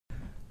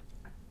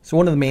So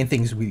one of the main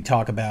things we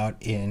talk about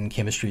in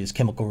chemistry is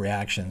chemical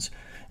reactions.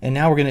 And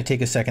now we're going to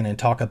take a second and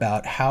talk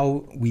about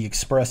how we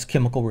express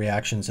chemical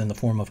reactions in the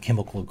form of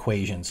chemical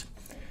equations.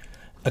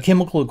 A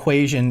chemical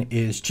equation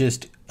is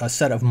just a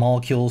set of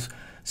molecules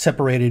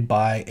separated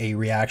by a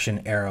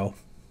reaction arrow.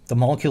 The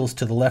molecules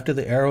to the left of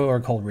the arrow are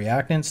called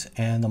reactants,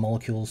 and the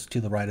molecules to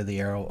the right of the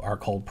arrow are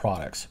called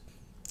products.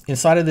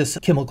 Inside of this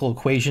chemical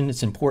equation,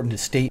 it's important to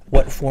state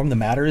what form the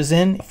matter is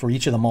in for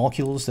each of the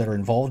molecules that are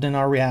involved in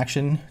our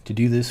reaction. To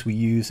do this, we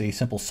use a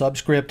simple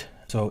subscript.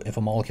 So if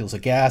a molecule is a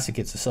gas, it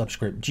gets a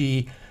subscript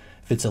G.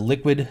 If it's a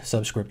liquid,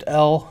 subscript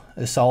L.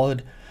 A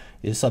solid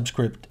is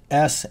subscript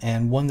S.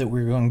 And one that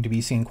we're going to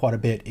be seeing quite a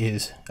bit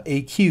is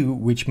AQ,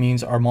 which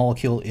means our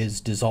molecule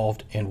is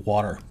dissolved in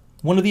water.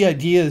 One of the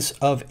ideas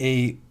of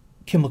a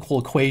chemical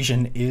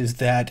equation is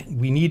that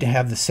we need to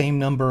have the same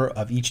number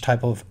of each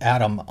type of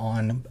atom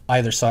on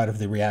either side of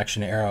the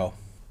reaction arrow.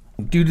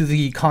 Due to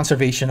the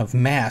conservation of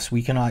mass,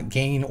 we cannot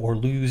gain or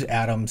lose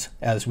atoms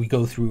as we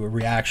go through a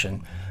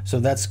reaction.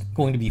 So that's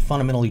going to be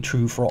fundamentally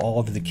true for all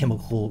of the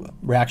chemical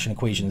reaction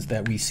equations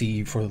that we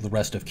see for the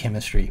rest of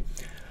chemistry.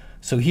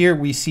 So here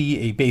we see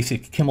a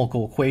basic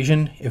chemical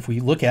equation. If we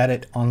look at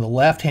it on the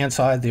left-hand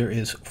side, there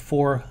is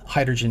 4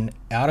 hydrogen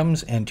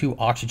atoms and 2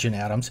 oxygen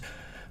atoms.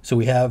 So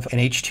we have an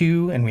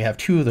H2 and we have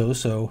 2 of those,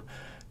 so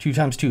 2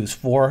 times 2 is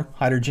 4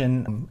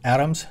 hydrogen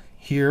atoms.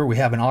 Here we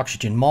have an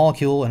oxygen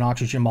molecule. An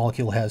oxygen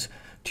molecule has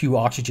 2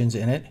 oxygens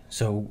in it,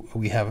 so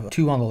we have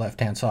 2 on the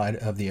left-hand side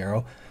of the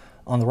arrow.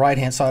 On the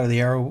right-hand side of the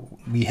arrow,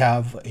 we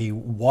have a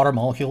water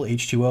molecule.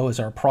 H2O is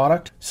our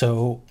product.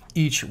 So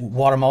each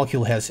water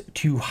molecule has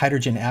 2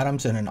 hydrogen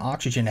atoms and an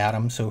oxygen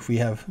atom. So if we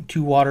have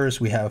 2 waters,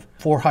 we have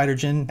 4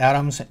 hydrogen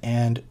atoms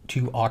and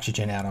 2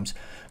 oxygen atoms.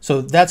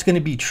 So that's going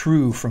to be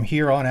true from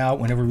here on out.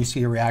 Whenever we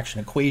see a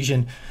reaction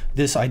equation,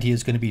 this idea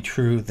is going to be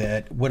true,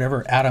 that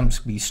whatever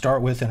atoms we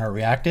start with in our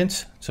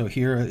reactants, so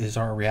here is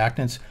our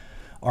reactants,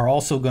 are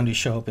also going to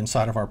show up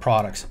inside of our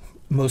products,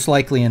 most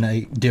likely in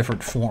a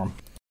different form.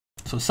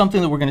 So something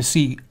that we're going to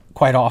see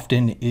quite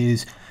often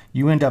is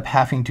you end up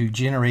having to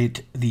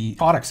generate the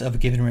products of a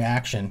given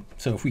reaction.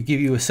 So if we give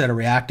you a set of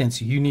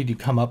reactants, you need to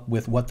come up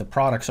with what the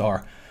products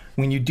are.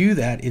 When you do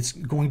that, it's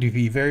going to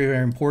be very,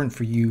 very important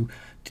for you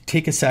to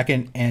take a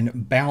second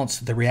and balance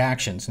the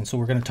reactions. And so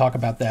we're going to talk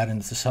about that in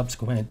the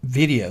subsequent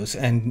videos.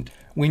 And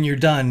when you're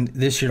done,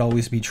 this should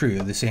always be true.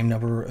 The same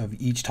number of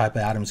each type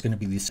of atom is going to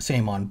be the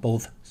same on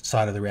both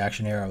sides of the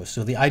reaction arrows.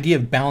 So the idea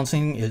of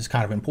balancing is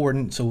kind of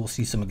important. So we'll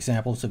see some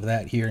examples of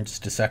that here in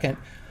just a second.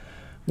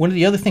 One of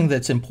the other things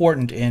that's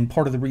important, and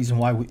part of the reason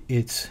why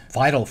it's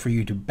vital for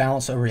you to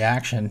balance a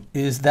reaction,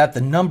 is that the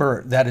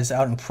number that is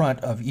out in front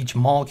of each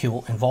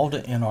molecule involved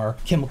in our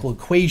chemical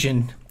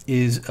equation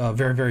is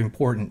very, very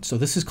important. So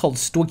this is called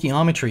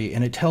stoichiometry,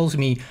 and it tells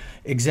me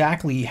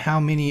exactly how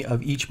many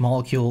of each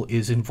molecule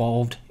is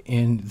involved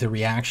in the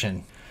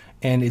reaction.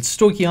 And it's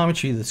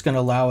stoichiometry that's going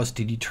to allow us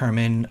to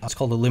determine what's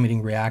called a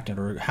limiting reactant,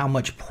 or how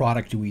much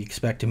product do we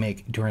expect to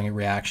make during a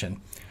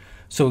reaction.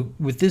 So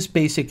with this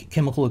basic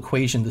chemical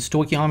equation, the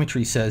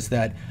stoichiometry says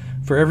that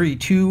for every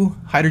 2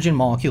 hydrogen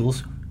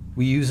molecules,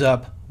 we use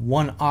up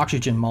 1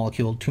 oxygen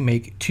molecule to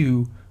make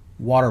 2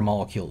 water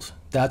molecules.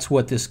 That's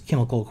what this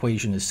chemical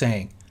equation is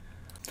saying.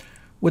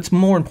 What's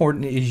more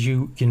important is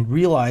you can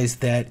realize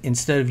that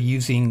instead of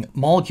using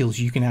molecules,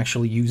 you can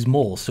actually use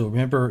moles. So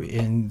remember,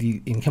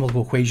 in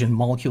chemical equation,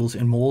 molecules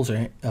and moles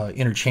are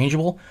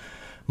interchangeable.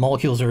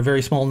 Molecules are a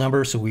very small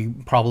number, so we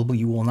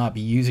probably will not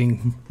be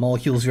using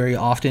molecules very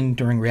often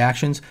during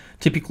reactions.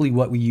 Typically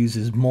what we use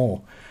is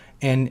mole.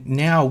 And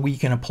now we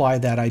can apply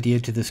that idea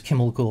to this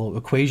chemical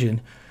equation,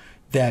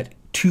 that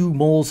 2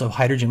 moles of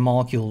hydrogen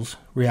molecules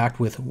react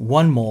with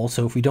 1 mole.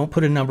 So if we don't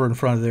put a number in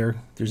front of there,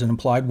 there's an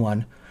implied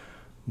 1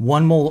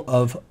 mole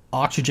of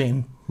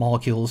oxygen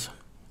molecules,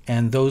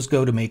 and those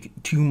go to make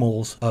 2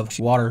 moles of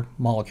water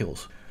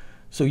molecules.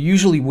 So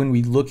usually when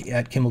we look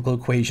at chemical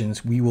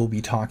equations, we will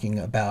be talking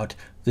about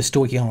the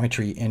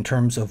stoichiometry in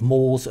terms of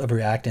moles of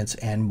reactants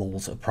and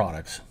moles of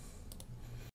products.